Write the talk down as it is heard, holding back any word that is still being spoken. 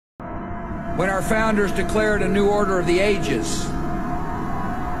When our founders declared a new order of the ages,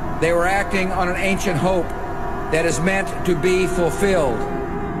 they were acting on an ancient hope that is meant to be fulfilled.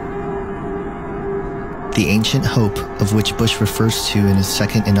 The ancient hope of which Bush refers to in his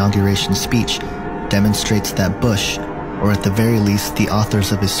second inauguration speech demonstrates that Bush, or at the very least the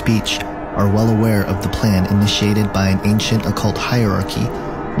authors of his speech, are well aware of the plan initiated by an ancient occult hierarchy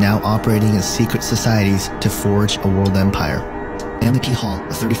now operating as secret societies to forge a world empire. Stanley P. Hall,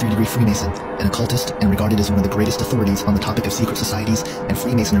 a 33-degree Freemason, an occultist, and regarded as one of the greatest authorities on the topic of secret societies and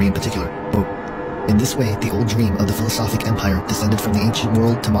Freemasonry in particular, quote, "In this way, the old dream of the philosophic empire descended from the ancient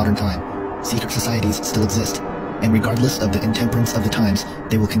world to modern time. Secret societies still exist, and regardless of the intemperance of the times,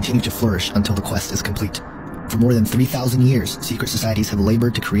 they will continue to flourish until the quest is complete. For more than 3,000 years, secret societies have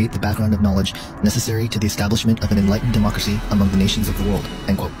labored to create the background of knowledge necessary to the establishment of an enlightened democracy among the nations of the world."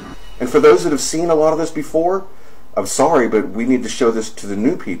 End quote. And for those that have seen a lot of this before, I'm sorry, but we need to show this to the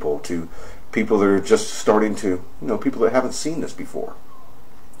new people, to people that are just starting to, people that haven't seen this before.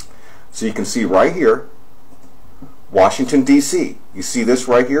 So you can see right here, Washington, D.C. You see this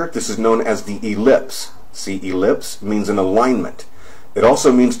right here? This is known as the ellipse. See, ellipse means an alignment. It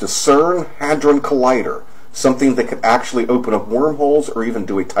also means the CERN Hadron Collider, something that could actually open up wormholes or even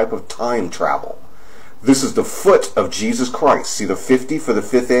do a type of time travel. This is the foot of Jesus Christ. See the 50 for the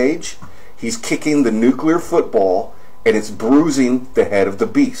fifth age? He's kicking the nuclear football and it's bruising the head of the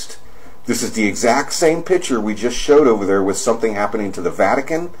beast. This is the exact same picture we just showed over there with something happening to the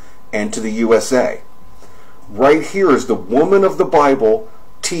Vatican and to the USA. Right here is the woman of the Bible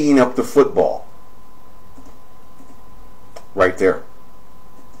teeing up the football. Right there.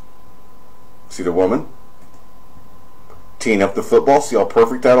 See the woman teeing up the football? See how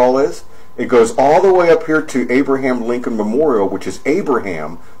perfect that all is? It goes all the way up here to Abraham Lincoln Memorial, which is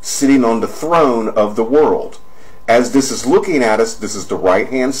Abraham sitting on the throne of the world. As this is looking at us, this is the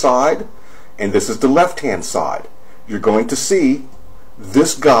right-hand side, and this is the left-hand side. You're going to see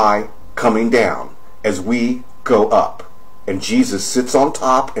this guy coming down as we go up. And Jesus sits on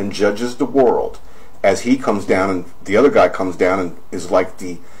top and judges the world as he comes down, and the other guy comes down and is like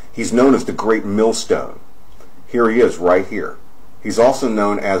he's known as the great millstone. Here he is right here. He's also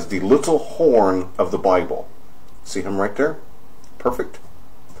known as the little horn of the Bible. See him right there? Perfect.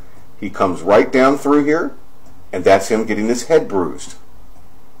 He comes right down through here, and that's him getting his head bruised.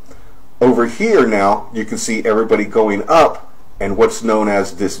 Over here now, you can see everybody going up and what's known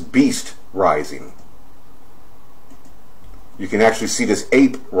as this beast rising. You can actually see this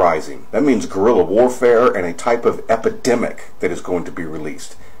ape rising. That means guerrilla warfare and a type of epidemic that is going to be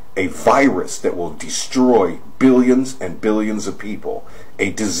released. A virus that will destroy billions and billions of people. A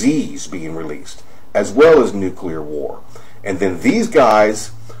disease being released, as well as nuclear war. And then these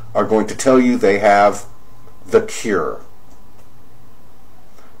guys are going to tell you they have the cure.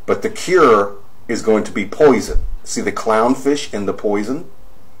 But the cure is going to be poison. See the clownfish in the poison?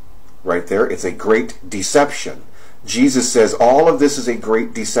 Right there. It's a great deception. Jesus says all of this is a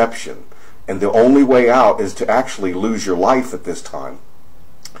great deception. And the only way out is to actually lose your life at this time.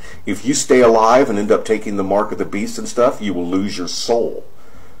 If you stay alive and end up taking the mark of the beast and stuff, you will lose your soul.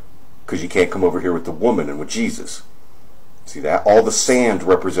 Because you can't come over here with the woman and with Jesus. See that? All the sand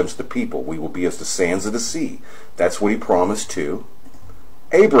represents the people. We will be as the sands of the sea. That's what he promised to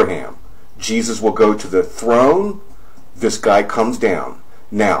Abraham. Jesus will go to the throne. This guy comes down.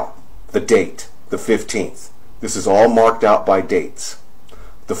 Now, the date, the 15th. This is all marked out by dates.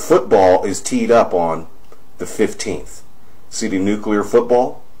 The football is teed up on the 15th. See the nuclear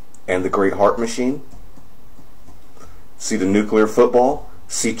football and the great heart machine? See the nuclear football?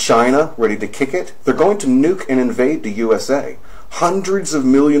 See China ready to kick it? They're going to nuke and invade the USA. Hundreds of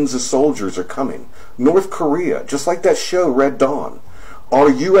millions of soldiers are coming. North Korea, just like that show Red Dawn. Our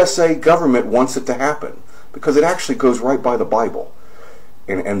USA government wants it to happen because it actually goes right by the Bible.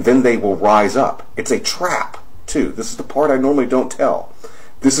 And then they will rise up. It's a trap, too. This is the part I normally don't tell.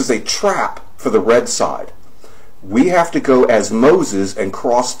 This is a trap for the red side. We have to go as Moses and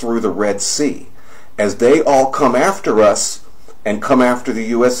cross through the Red Sea. As they all come after us and come after the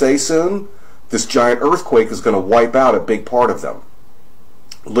USA soon, this giant earthquake is going to wipe out a big part of them.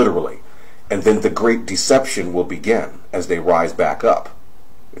 Literally. And then the great deception will begin as they rise back up.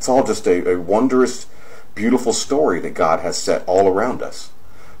 It's all just a wondrous, beautiful story that God has set all around us.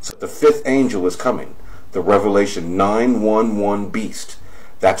 So the fifth angel is coming. The Revelation 9:11 beast.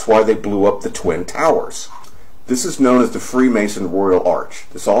 That's why they blew up the Twin Towers. This is known as the Freemason Royal Arch.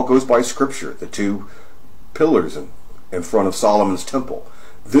 This all goes by Scripture, the two pillars in front of Solomon's temple.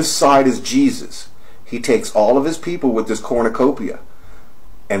 This side is Jesus. He takes all of his people with this cornucopia.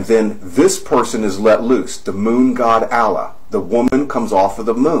 And then this person is let loose, the moon god Allah. The woman comes off of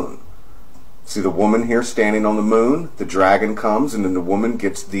the moon. See the woman here standing on the moon? The dragon comes, and then the woman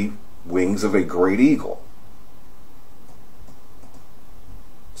gets the wings of a great eagle.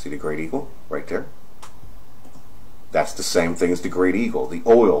 See the great eagle right there? That's the same thing as the great eagle, the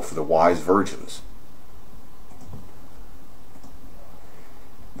oil for the wise virgins.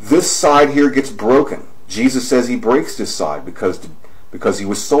 This side here gets broken. Jesus says he breaks this side because he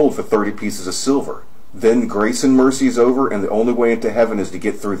was sold for 30 pieces of silver. Then grace and mercy is over, and the only way into heaven is to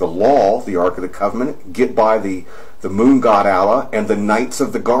get through the law, the Ark of the Covenant, get by the moon god Allah, and the Knights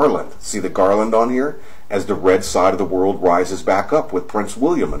of the Garland. See the garland on here? As the red side of the world rises back up with Prince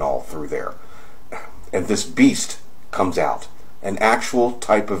William and all through there. And this beast comes out. An actual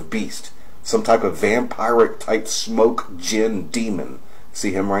type of beast. Some type of vampiric type smoke djinn demon.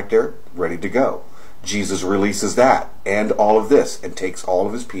 See him right there? Ready to go. Jesus releases that and all of this and takes all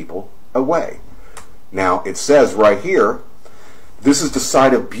of his people away. Now, it says right here, this is the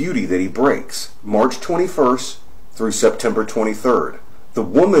side of beauty that he breaks. March 21st through September 23rd. The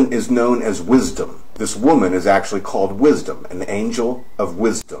woman is known as wisdom. This woman is actually called wisdom, an angel of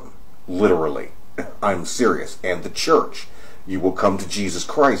wisdom. Literally. I'm serious. And the church. You will come to Jesus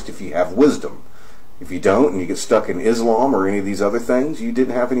Christ if you have wisdom. If you don't, and you get stuck in Islam or any of these other things, you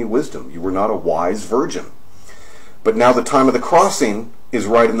didn't have any wisdom. You were not a wise virgin. But now the time of the crossing is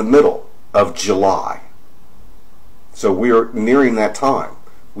right in the middle of July. So we are nearing that time.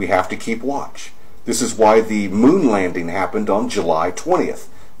 We have to keep watch. This is why the moon landing happened on July 20th.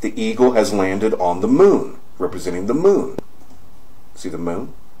 The eagle has landed on the moon, representing the moon. See the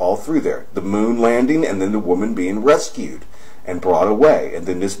moon? All through there. The moon landing, and then the woman being rescued and brought away, and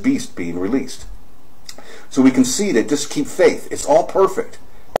then this beast being released. So we can see that just keep faith. It's all perfect.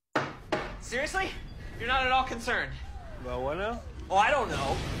 Seriously? You're not at all concerned? About what now? Oh, I don't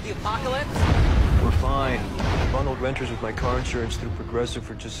know. The apocalypse? We're fine. Bundled renters with my car insurance through Progressive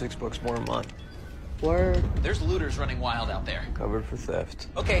for just $6 more a month. Word. There's looters running wild out there. Covered for theft.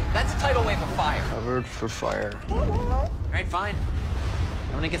 Okay, that's a tidal wave of fire. Covered for fire. All right, fine.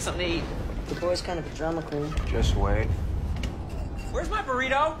 I'm gonna get something to eat. The boy's kind of a drama queen. Just wait. Where's my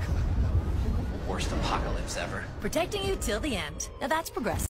burrito? Worst apocalypse ever. Protecting you till the end. Now that's progressive.